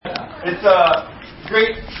It's a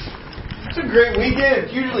great weekend.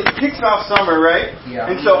 It usually kicks off summer, right? Yeah.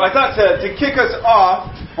 And so I thought to kick us off,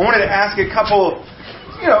 I wanted to ask a couple,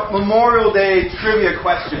 Memorial Day trivia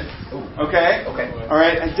questions. Okay? Okay. All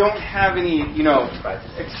right. I don't have any,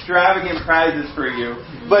 extravagant prizes for you.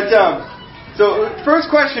 But so first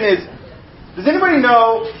question is, does anybody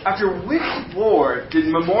know after which war did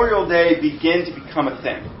Memorial Day begin to become a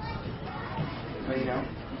thing? Anybody know?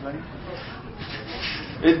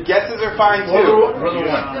 Guesses are fine too. World War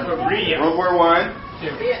I. World War I.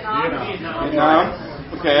 Vietnam.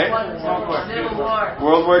 Okay. Civil War.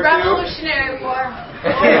 World War II. Revolutionary War.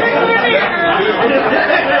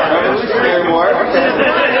 Revolutionary War. Okay.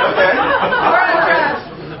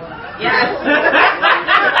 Yes.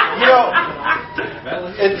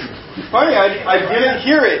 It's funny. I didn't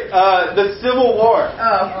hear it. The Civil War.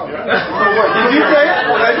 Oh. Civil War. Did you say it?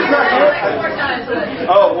 Did I just not hear it?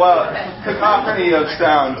 Oh, well, cacophony of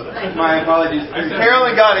sound. My apologies.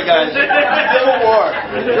 Carolyn got it, guys. Civil War.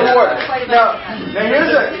 Civil War. Now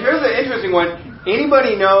here's an interesting one.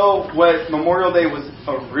 Anybody know what Memorial Day was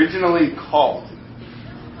originally called?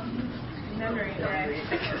 Memory Day.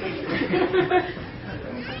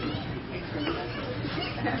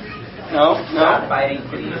 No? Fighting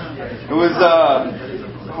please. It was,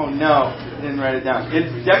 oh no, I didn't write it down.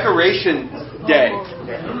 It's Decoration Day.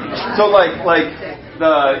 So like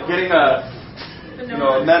the getting a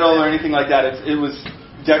medal or anything like that, it was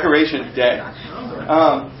Decoration Day.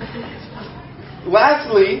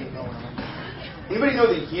 Lastly, anybody know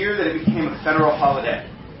the year that it became a federal holiday?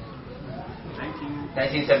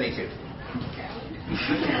 1972.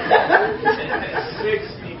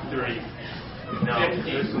 63. No,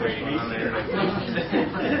 this way. Any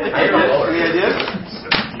ideas?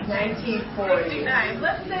 1949.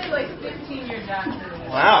 Let's say like 15 years after.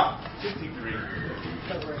 Wow. 53.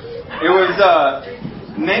 It was,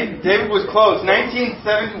 David was close.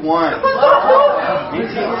 1971.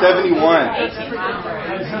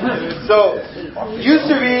 1971. So, it used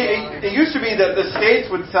to be that the states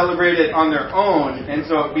would celebrate it on their own, and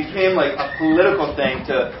so it became like a political thing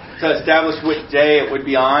to establish which day it would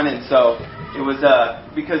be on, and so it was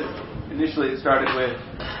because initially it started with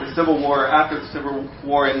the Civil War. After the Civil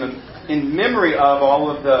War, in memory of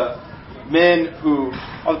all of the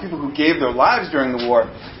all the people who gave their lives during the war,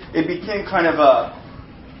 it became kind of a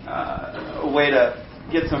way to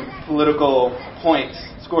get some political points,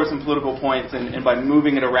 score some political points, and by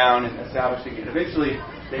moving it around and establishing it. Eventually,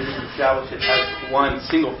 they just established it as one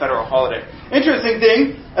single federal holiday. Interesting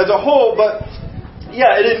thing as a whole, but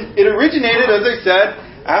yeah, it originated, as I said,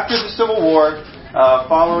 after the Civil War.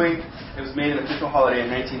 It was made an official holiday in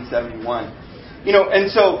 1971.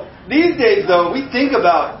 And so these days, though, we think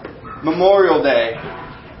about Memorial Day,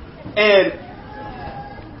 and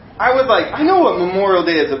I was like, I know what Memorial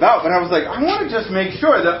Day is about, but I was like, I want to just make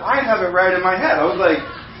sure that I have it right in my head. I was like,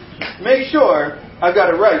 make sure I've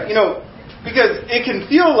got it right. Because it can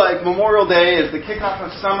feel like Memorial Day is the kickoff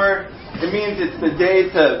of summer. It means it's the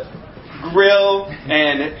day to grill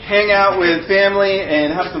and hang out with family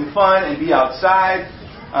and have some fun and be outside.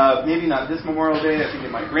 Maybe not this Memorial Day. I think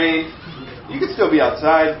it might rain. You could still be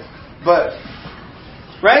outside. But,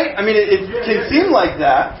 right? I mean, it can seem like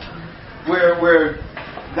that, where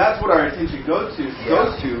that's what our attention goes to.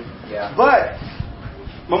 Yeah. But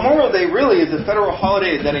Memorial Day really is a federal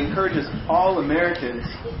holiday that encourages all Americans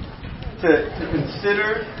to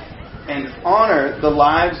consider and honor the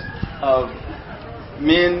lives of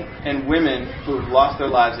men and women who have lost their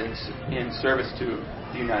lives in service to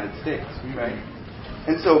the United States, right?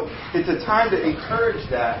 And so it's a time to encourage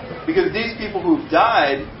that, because these people who've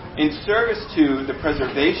died in service to the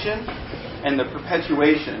preservation and the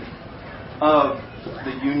perpetuation of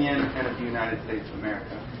the Union and of the United States of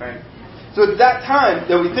America, right? So it's that time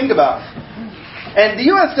that we think about. And the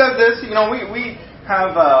U.S. does this, we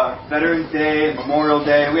have Veterans Day and Memorial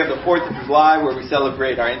Day. We have the 4th of July where we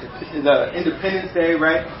celebrate the Independence Day,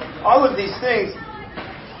 right? All of these things.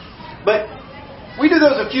 But we do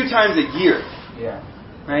those a few times a year. Yeah.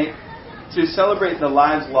 Right? To celebrate the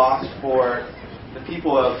lives lost for the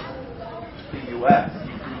people of the U.S.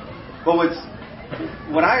 But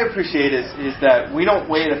what I appreciate is that we don't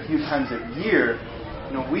wait a few times a year.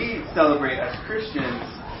 We celebrate as Christians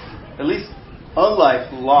at least a life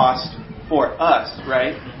lost for us,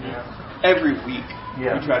 right? Yeah. Every week we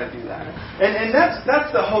try to do that, and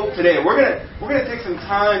that's the hope today. We're gonna take some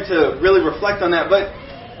time to really reflect on that. But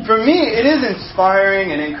for me, it is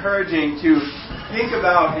inspiring and encouraging to think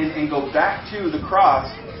about and go back to the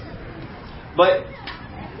cross. But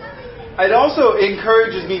it also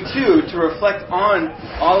encourages me too to reflect on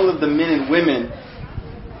all of the men and women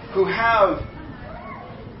who have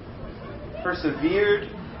persevered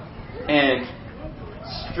and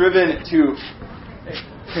striven to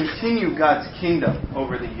continue God's kingdom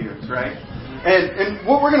over the years, right? And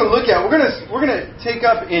what we're going to look at, we're going to take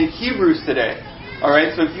up in Hebrews today. All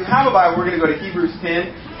right, so if you have a Bible, we're going to go to Hebrews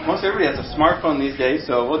 10. Most everybody has a smartphone these days,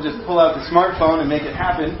 so we'll just pull out the smartphone and make it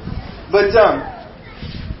happen. But,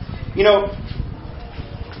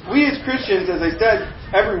 we as Christians, as I said,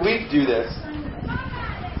 every week do this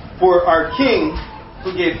for our King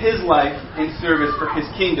who gave His life in service for His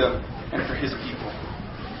kingdom and for His people.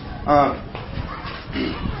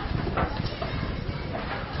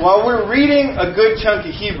 While we're reading a good chunk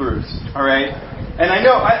of Hebrews, all right, and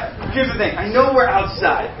here's the thing, I know we're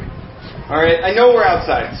outside, all right, I know we're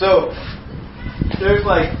outside, so there's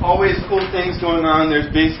like always cool things going on, there's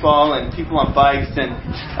baseball and people on bikes, and,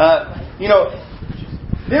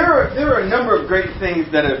 there are a number of great things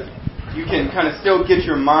that you can kind of still get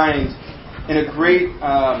your mind in a great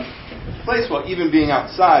place while even being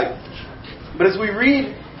outside. But as we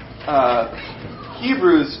read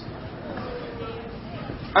Hebrews,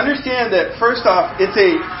 understand that first off, it's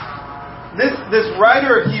this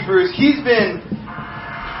writer of Hebrews, he's been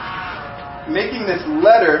making this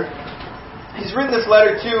letter. He's written this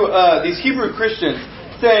letter to these Hebrew Christians,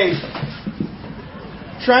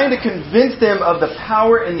 trying to convince them of the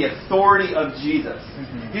power and the authority of Jesus.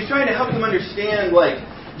 He's trying to help them understand,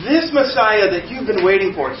 this Messiah that you've been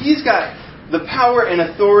waiting for, He's got the power and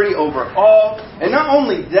authority over all. And not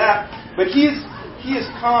only that, but He has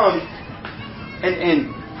come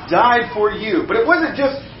and died for you. But it wasn't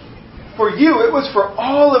just for you, it was for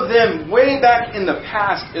all of them way back in the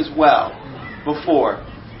past as well, before.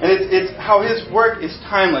 And it's how His work is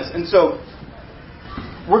timeless. And so,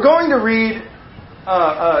 we're going to read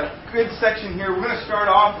a good section here. We're going to start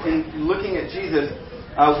off in looking at Jesus.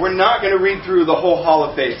 We're not going to read through the whole Hall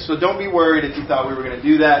of Faith, so don't be worried if you thought we were going to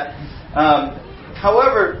do that.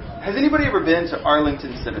 However, has anybody ever been to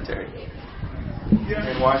Arlington Cemetery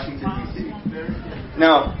in Washington, D.C.?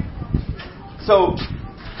 Now, so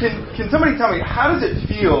can somebody tell me, how does it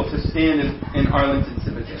feel to stand in Arlington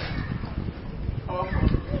Cemetery?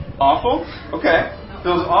 Awful? Okay.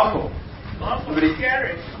 Feels awful. Awful.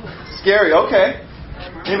 Scary. Scary, okay.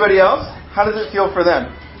 Anybody else? How does it feel for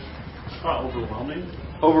them? Overwhelming.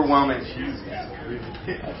 Overwhelming.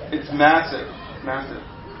 It's massive. Massive.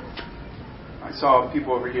 I saw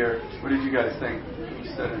people over here. What did you guys think?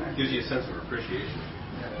 Gives you a sense of appreciation.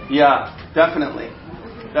 Yeah, definitely.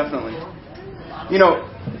 Definitely.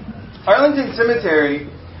 Arlington Cemetery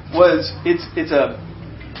it's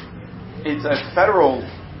a federal,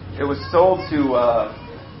 it was sold to, I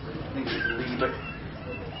think it was Lee, but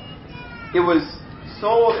it was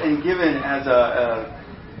sold and given as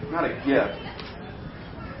not a gift,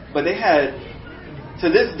 but they had, to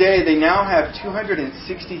this day, they now have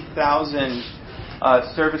 260,000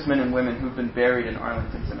 servicemen and women who've been buried in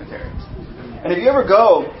Arlington Cemetery. And if you ever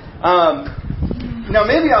go, now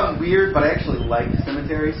maybe I'm weird, but I actually like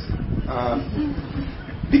cemeteries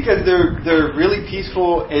because they're really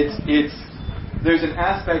peaceful. There's an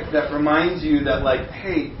aspect that reminds you that,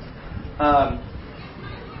 hey,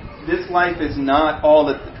 this life is not all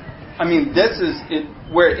that. This is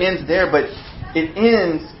where it ends there, but it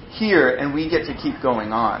ends here, and we get to keep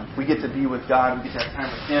going on. We get to be with God. We get to have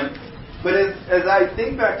time with Him. But as I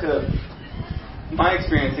think back to my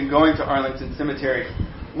experience in going to Arlington Cemetery,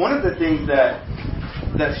 one of the things that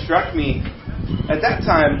struck me at that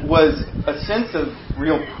time was a sense of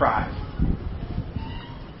real pride.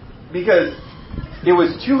 Because it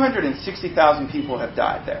was 260,000 people have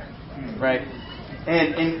died there, right?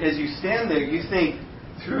 And as you stand there, you think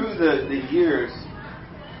through the years,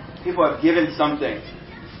 people have given something,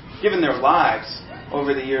 given their lives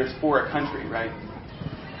over the years for a country, right?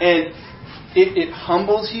 And it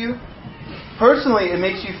humbles you. Personally, it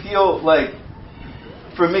makes you feel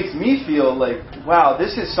makes me feel like, wow,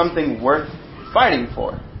 this is something worth fighting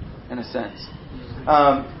for, in a sense.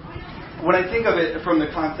 When I think of it from the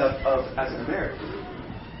concept of as an American,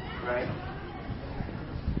 right?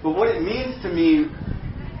 But what it means to me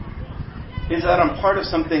is that I'm part of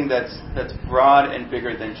something that's broad and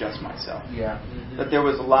bigger than just myself. Yeah. That there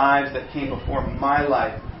was lives that came before my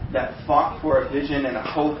life that fought for a vision and a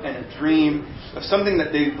hope and a dream of something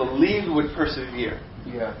that they believed would persevere.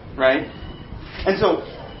 Yeah. Right? And so,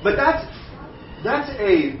 but that's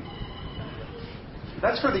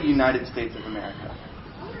for the United States of America.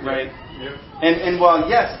 Right? Yep. And while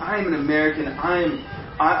yes, I am an American,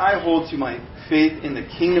 I hold to my faith in the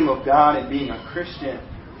kingdom of God and being a Christian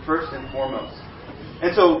first and foremost.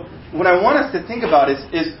 And so what I want us to think about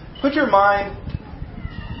is put your mind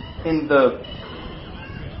in the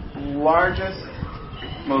largest,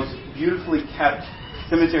 most beautifully kept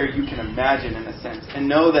cemetery you can imagine, in a sense, and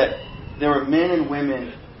know that there were men and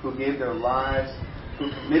women who gave their lives, who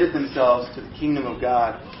committed themselves to the kingdom of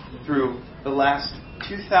God through the last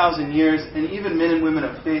 2,000 years, and even men and women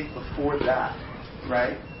of faith before that,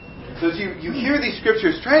 right? So as you hear these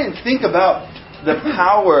scriptures, try and think about the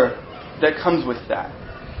power that comes with that,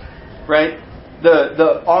 right?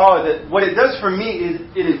 The awe that what it does for me is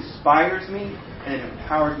it inspires me and it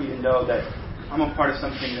empowers me to know that I'm a part of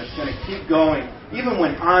something that's going to keep going even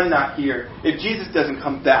when I'm not here, if Jesus doesn't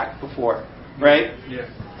come back before, right? Yeah.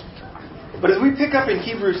 But as we pick up in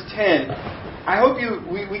Hebrews 10, I hope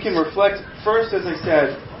we can reflect. First, as I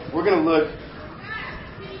said, we're going to look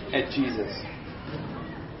at Jesus.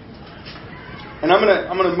 And I'm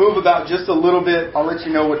going to move about just a little bit. I'll let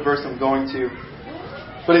you know what verse I'm going to.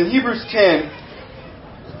 But in Hebrews 10,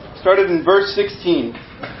 started in verse 16.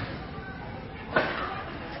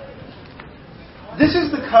 This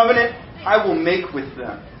is the covenant I will make with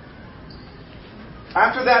them.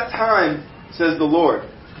 After that time, says the Lord,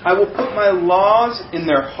 I will put my laws in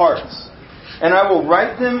their hearts, and I will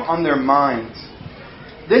write them on their minds.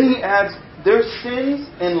 Then he adds, their sins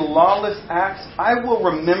and lawless acts I will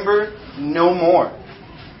remember no more.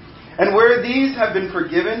 And where these have been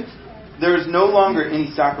forgiven, there is no longer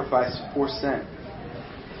any sacrifice for sin.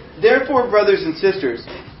 Therefore, brothers and sisters,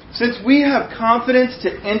 since we have confidence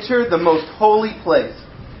to enter the most holy place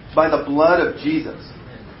by the blood of Jesus,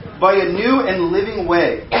 by a new and living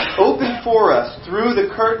way opened for us through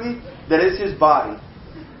the curtain that is His body,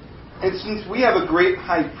 and since we have a great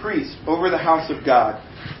high priest over the house of God,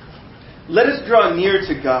 let us draw near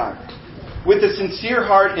to God with a sincere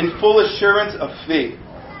heart in full assurance of faith,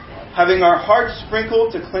 having our hearts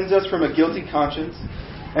sprinkled to cleanse us from a guilty conscience,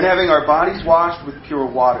 and having our bodies washed with pure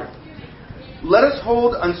water. Let us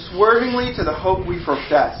hold unswervingly to the hope we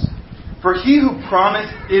profess, for He who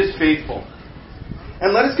promised is faithful.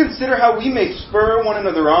 And let us consider how we may spur one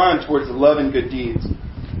another on towards love and good deeds.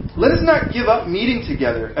 Let us not give up meeting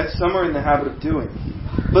together, as some are in the habit of doing,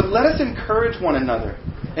 but let us encourage one another,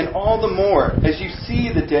 and all the more as you see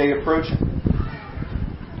the day approaching.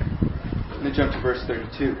 I'm going to jump to verse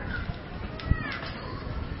 32.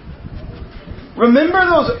 Remember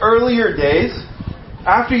those earlier days,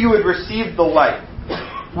 after you had received the light,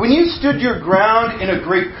 when you stood your ground in a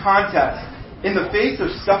great contest in the face of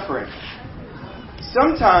suffering.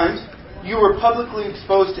 Sometimes you were publicly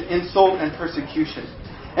exposed to insult and persecution,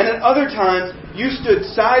 and at other times you stood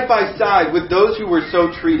side by side with those who were so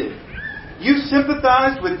treated. You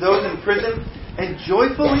sympathized with those in prison and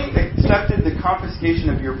joyfully accepted the confiscation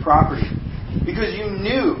of your property, because you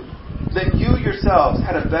knew that you yourselves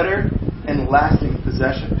had a better and lasting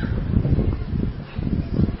possession.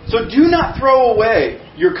 So do not throw away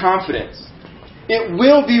your confidence. It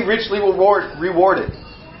will be richly rewarded.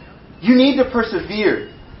 You need to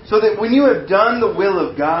persevere, so that when you have done the will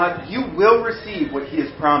of God, you will receive what He has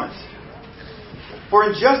promised. For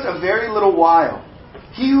in just a very little while,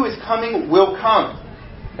 He who is coming will come,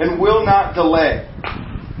 and will not delay.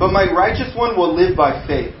 But my righteous one will live by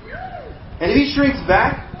faith. And if he shrinks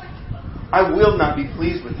back, I will not be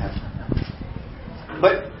pleased with him.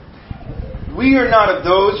 But we are not of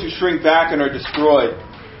those who shrink back and are destroyed,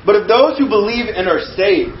 but of those who believe and are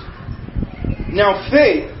saved. Now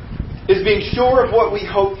faith is being sure of what we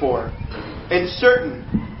hope for, and certain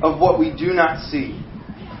of what we do not see.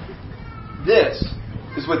 This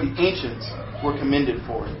is what the ancients were commended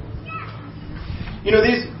for. You know,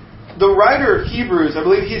 the writer of Hebrews, I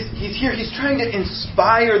believe he's here, he's trying to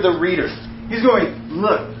inspire the reader. He's going,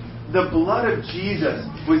 look, the blood of Jesus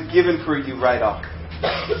was given for you right off.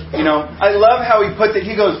 You know, I love how he puts it.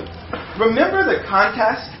 He goes, remember the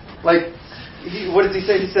contest? Like, what does he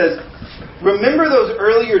say? He says, remember those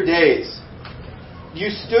earlier days. You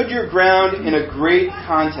stood your ground in a great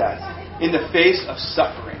contest in the face of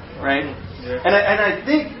suffering, right? Yeah. And I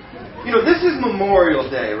think, you know, this is Memorial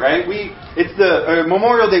Day, right? It's the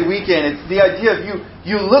Memorial Day weekend. It's the idea of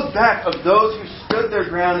you look back of those who stood their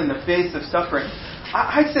ground in the face of suffering.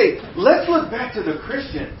 I say, let's look back to the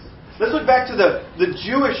Christians. Let's look back to the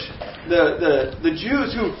Jews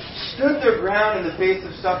who stood their ground in the face of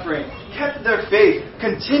suffering, kept their faith,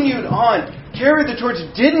 continued on, carried the torch,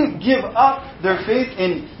 didn't give up their faith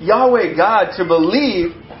in Yahweh God to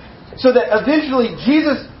believe, so that eventually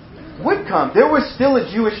Jesus would come. There was still a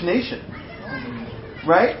Jewish nation,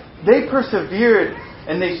 right? They persevered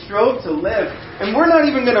and they strove to live. And we're not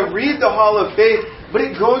even going to read the Hall of Faith, but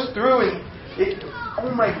it goes through and oh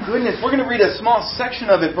my goodness, we're going to read a small section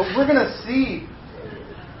of it, but we're going to see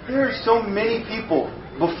there are so many people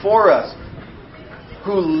before us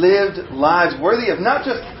who lived lives worthy of not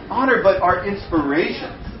just honor, but our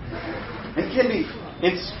inspirations. and can be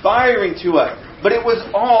inspiring to us. But it was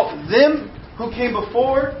all them who came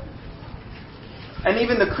before, and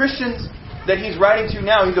even the Christians that he's writing to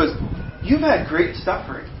now, he goes, you've had great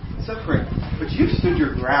suffering, but you've stood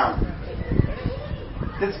your ground.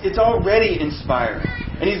 It's already inspiring.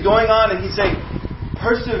 And he's going on and he's saying,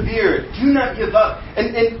 persevere, do not give up.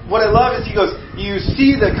 And what I love is he goes, you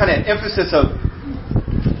see the kind of emphasis of,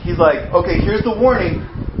 he's like, okay, here's the warning.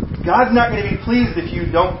 God's not going to be pleased if you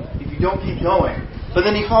don't keep going. But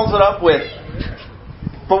then he follows it up with,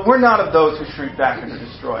 but we're not of those who shrink back and are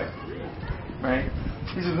destroyed. Right?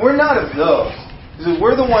 He says, we're not of those. He says,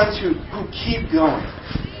 we're the ones who keep going.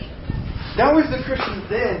 That was the Christians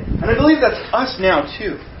then, and I believe that's us now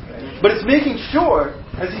too. But it's making sure,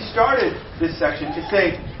 as he started this section, to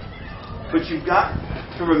say, but you've got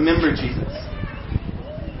to remember Jesus.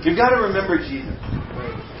 You've got to remember Jesus.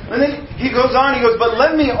 And then he goes on, he goes, but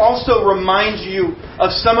let me also remind you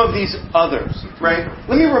of some of these others, right?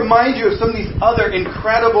 Let me remind you of some of these other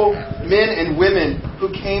incredible men and women who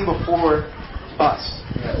came before us.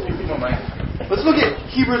 Let's look at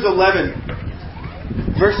Hebrews 11.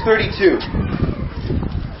 Verse 32.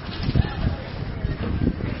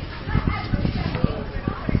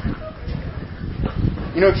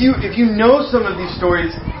 If you know some of these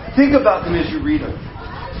stories, think about them as you read them,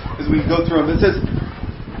 as we go through them.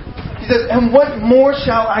 He says, and what more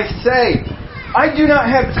shall I say? I do not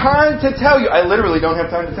have time to tell you. I literally don't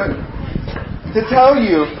have time to tell you. To tell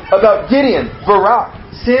you about Gideon, Barak,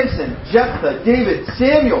 Samson, Jephthah, David,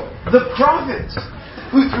 Samuel, the prophets,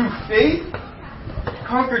 who through faith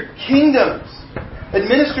conquered kingdoms,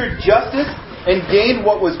 administered justice, and gained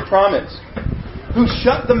what was promised, who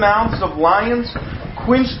shut the mouths of lions,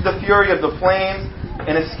 quenched the fury of the flames,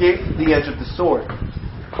 and escaped the edge of the sword,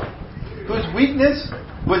 whose weakness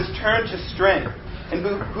was turned to strength, and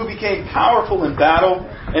who became powerful in battle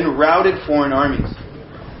and routed foreign armies.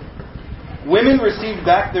 Women received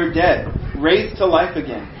back their dead, raised to life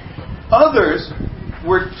again. Others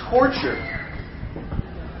were tortured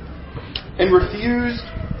and refused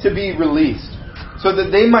to be released, so that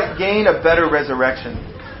they might gain a better resurrection.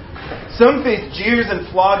 Some faced jeers and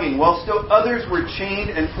flogging, while still others were chained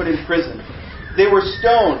and put in prison. They were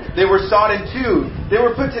stoned. They were sawed in two. They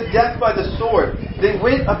were put to death by the sword. They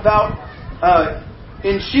went about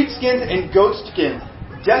in sheepskins and goatskins,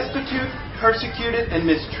 destitute, persecuted, and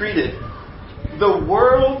mistreated. The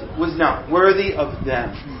world was not worthy of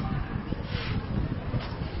them.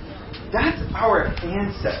 That's our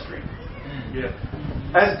ancestry. Yeah.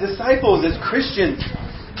 As disciples, as Christians,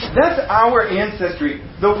 that's our ancestry.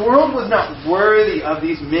 The world was not worthy of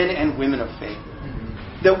these men and women of faith.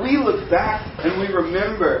 That we look back and we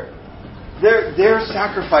remember their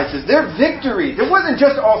sacrifices, their victories. It wasn't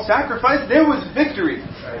just all sacrifice, there was victory.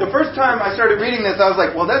 The first time I started reading this, I was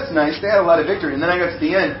like, well, that's nice. They had a lot of victory. And then I got to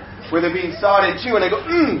the end where they're being sawed in two, and I go,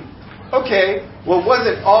 okay, well, it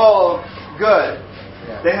wasn't all good.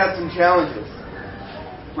 They had some challenges.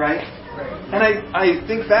 Right? And I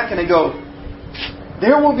think back and I go,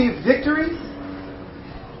 there will be victories,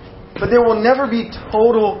 but there will never be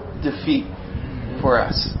total defeat for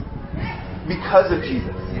us because of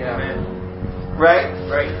Jesus. Yeah. Right?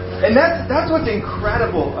 Right. And that's what's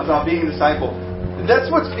incredible about being a disciple.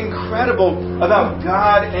 That's what's incredible about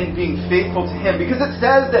God and being faithful to Him. Because it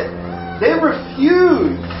says that they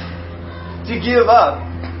refused to give up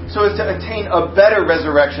so as to attain a better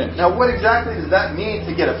resurrection. Now, what exactly does that mean,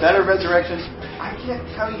 to get a better resurrection? I can't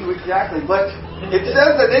tell you exactly, but it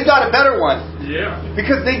says that they got a better one. Yeah.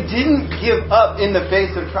 Because they didn't give up in the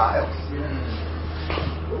face of trials.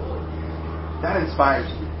 That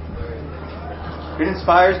inspires me. It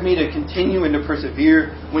inspires me to continue and to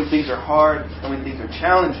persevere when things are hard and when things are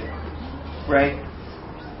challenging. Right?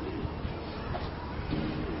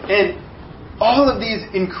 And all of these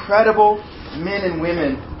incredible men and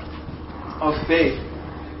women of faith,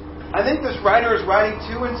 I think this writer is writing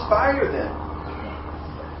to inspire them.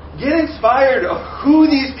 Get inspired of who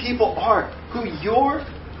these people are. Who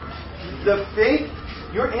the faith,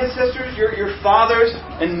 your ancestors, your fathers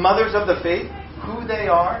and mothers of the faith, who they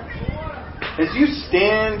are. As you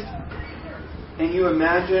stand and you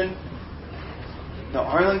imagine the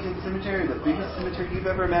Arlington Cemetery, the biggest cemetery you've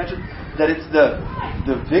ever imagined, that it's the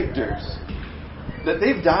victors. That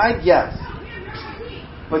they've died, yes,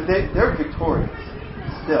 but they're victorious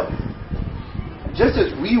still. Just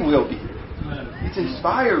as we will be. It's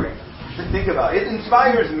inspiring to think about. It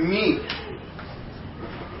inspires me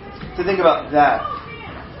to think about that.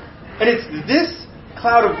 And it's this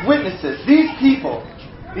cloud of witnesses, these people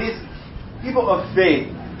of faith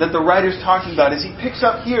that the writer's talking about as he picks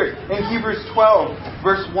up here in Hebrews 12,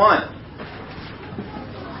 verse 1.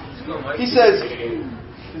 He says,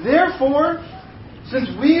 therefore, since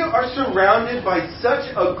we are surrounded by such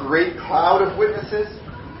a great cloud of witnesses,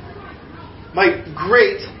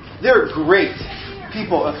 they're great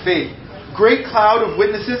people of faith, great cloud of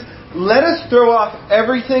witnesses, let us throw off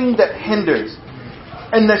everything that hinders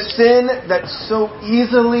and the sin that so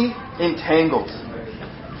easily entangles.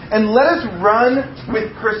 And let us run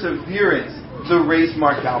with perseverance the race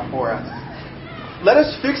marked out for us. Let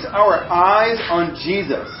us fix our eyes on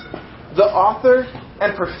Jesus, the author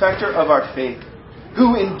and perfecter of our faith,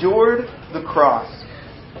 who endured the cross,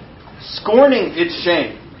 scorning its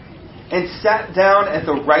shame, and sat down at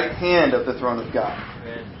the right hand of the throne of God.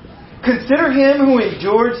 Consider him who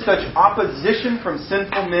endured such opposition from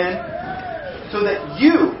sinful men, so that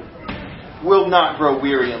you will not grow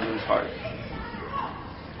weary and lose heart.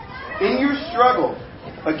 In your struggle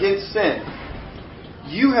against sin,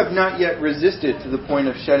 you have not yet resisted to the point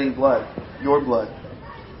of shedding blood, your blood.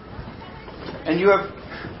 And you have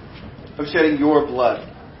of shedding your blood.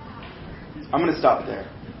 I'm going to stop there.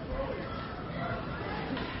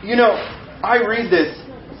 You know, I read this,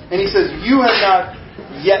 and he says, you have not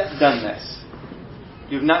yet done this.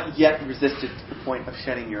 You have not yet resisted to the point of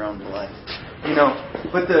shedding your own blood. You know,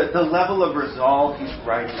 but the level of resolve he's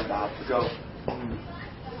writing about,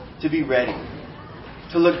 to be ready,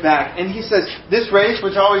 to look back. And he says, this race,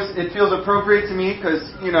 which always, it feels appropriate to me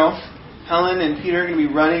because, you know, Helen and Peter are going to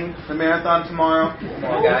be running the marathon tomorrow.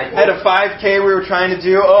 Had a 5K we were trying to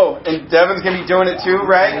do. Oh, and Devin's going to be doing it too,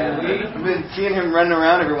 right? I've been seeing him running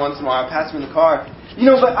around every once in a while. I pass him in the car. You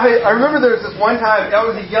know, but I remember there was this one time, I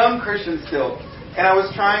was a young Christian still, and I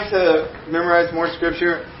was trying to memorize more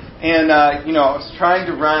scripture, and, you know, I was trying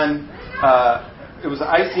to run, it was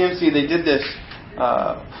ICMC, they did this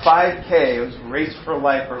 5K, it was Race for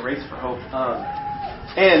Life or Race for Hope,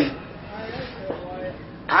 and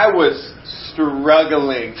I was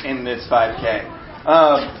struggling in this 5K.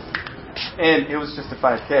 And it was just a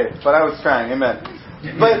 5K, but I was trying, amen.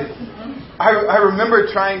 But I remember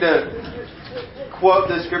trying to quote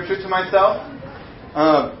the scripture to myself.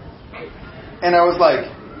 And I was like,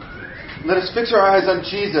 let us fix our eyes on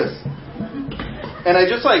Jesus. And I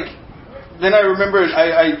just then I remembered,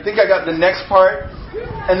 I think I got the next part,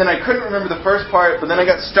 and then I couldn't remember the first part, but then I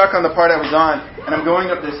got stuck on the part I was on, and I'm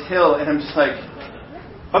going up this hill, and I'm just like,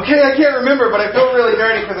 okay, I can't remember, but I feel really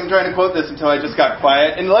dirty because I'm trying to quote this until I just got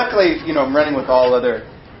quiet. And luckily, you know, I'm running with all other,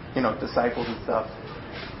 you know, disciples and stuff.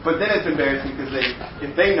 But then it's embarrassing because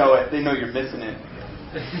if they know it, they know you're missing it.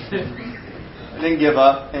 I didn't give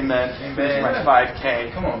up. Amen. Finish my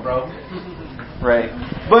 5K. Come on, bro. Right.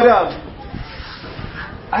 But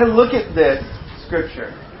I look at this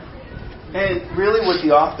scripture, and really what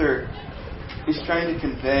the author is trying to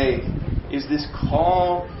convey is this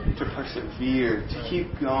call to persevere, to keep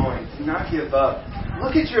going, to not give up.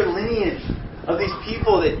 Look at your lineage of these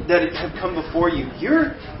people that have come before you.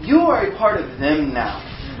 You are a part of them now.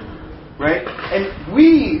 Right? And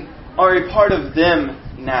we are a part of them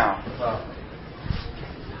now.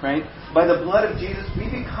 Right? By the blood of Jesus, we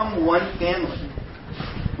become one family.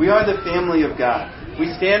 We are the family of God.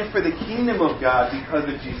 We stand for the kingdom of God because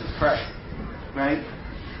of Jesus Christ. Right?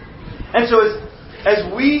 And so as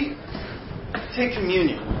we take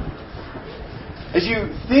communion, as you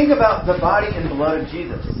think about the body and blood of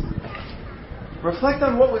Jesus, reflect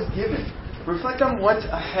on what was given. Reflect on what's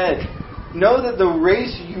ahead. Know that the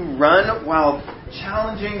race you run, while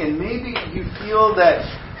challenging, and maybe you feel that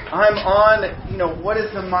I'm on, you know, what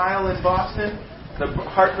is the mile in Boston? The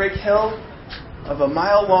Heartbreak Hill? Of a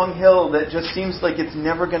mile-long hill that just seems like it's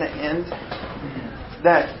never going to end.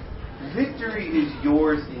 That victory is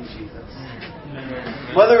yours in Jesus.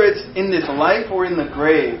 Whether it's in this life or in the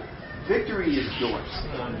grave, victory is yours.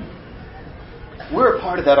 We're a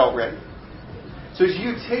part of that already. So as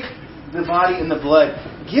you take the body and the blood,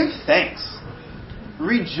 give thanks.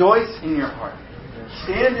 Rejoice in your heart.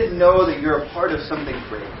 Stand and know that you're a part of something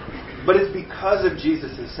great. But it's because of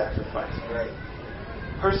Jesus' sacrifice.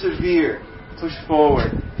 Persevere. Push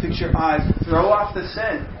forward. Fix your eyes. Throw off the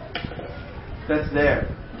sin that's there.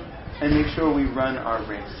 And make sure we run our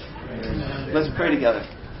race. Let's pray together.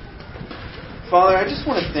 Father, I just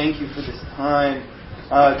want to thank you for this time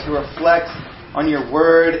to reflect on your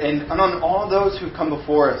word and on all those who've come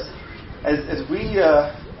before us. As we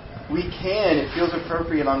can, it feels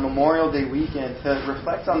appropriate on Memorial Day weekend to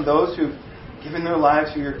reflect on those who've given their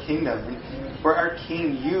lives for your kingdom. And for our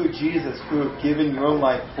King, you, Jesus, who have given your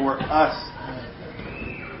life for us.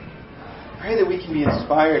 Pray that we can be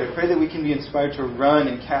inspired. I pray that we can be inspired to run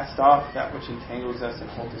and cast off that which entangles us and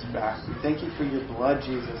holds us back. We thank you for your blood,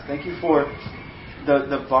 Jesus. Thank you for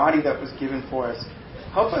the body that was given for us.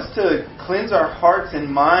 Help us to cleanse our hearts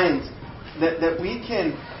and minds that we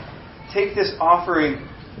can take this offering,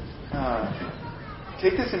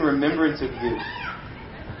 take this in remembrance of you.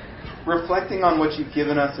 Reflecting on what you've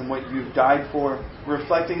given us and what you've died for.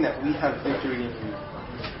 Reflecting that we have victory in you.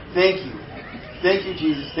 Thank you. Thank you,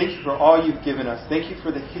 Jesus. Thank you for all you've given us. Thank you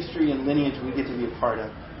for the history and lineage we get to be a part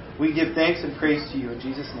of. We give thanks and praise to you in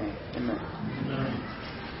Jesus' name. Amen.